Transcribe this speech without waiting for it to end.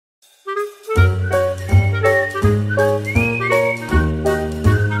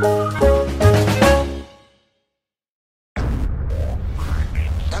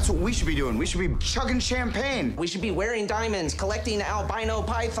should be doing? We should be chugging champagne. We should be wearing diamonds, collecting albino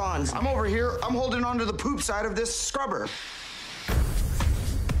pythons. I'm over here. I'm holding onto the poop side of this scrubber.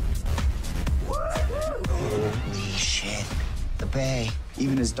 Holy shit. The Bay.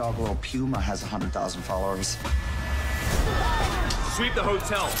 Even his dog, little Puma, has 100,000 followers. Sweep the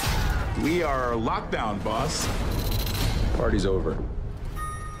hotel. We are locked down, boss. Party's over.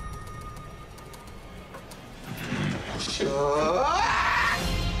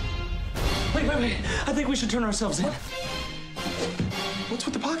 Wait. I think we should turn ourselves in. What's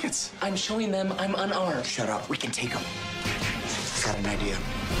with the pockets? I'm showing them I'm unarmed. Shut up. We can take him. Got an idea.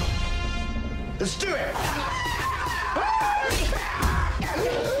 Let's do it!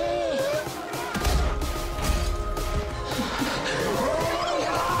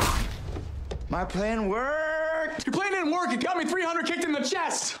 My plan worked! Your plan didn't work. It got me 300 kicked in the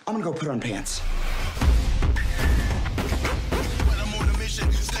chest. I'm gonna go put on pants.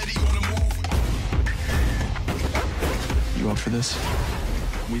 You up for this?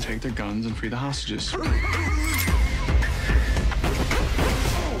 We take their guns and free the hostages.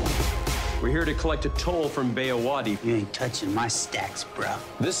 We're here to collect a toll from Bayawadi. You ain't touching my stacks, bro.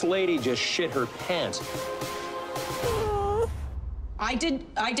 This lady just shit her pants. I did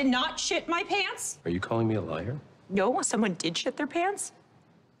not shit my pants. Are you calling me a liar? No, someone did shit their pants.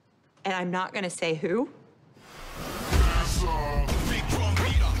 And I'm not gonna say who.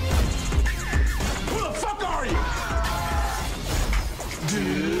 Who the fuck are you?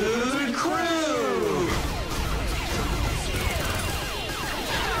 Dude Crew!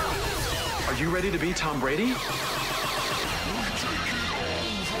 Are you ready to be Tom Brady?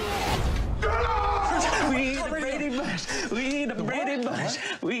 We the Brady Bunch. We the Brady Bunch.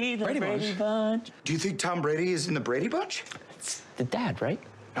 We the Brady Bunch. Do you think Tom Brady is in the Brady Bunch? It's the dad, right?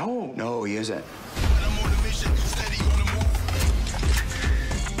 No. No, he isn't.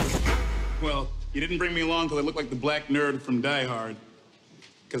 Well, you didn't bring me along because I look like the black nerd from Die Hard.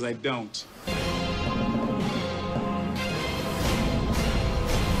 Because I don't.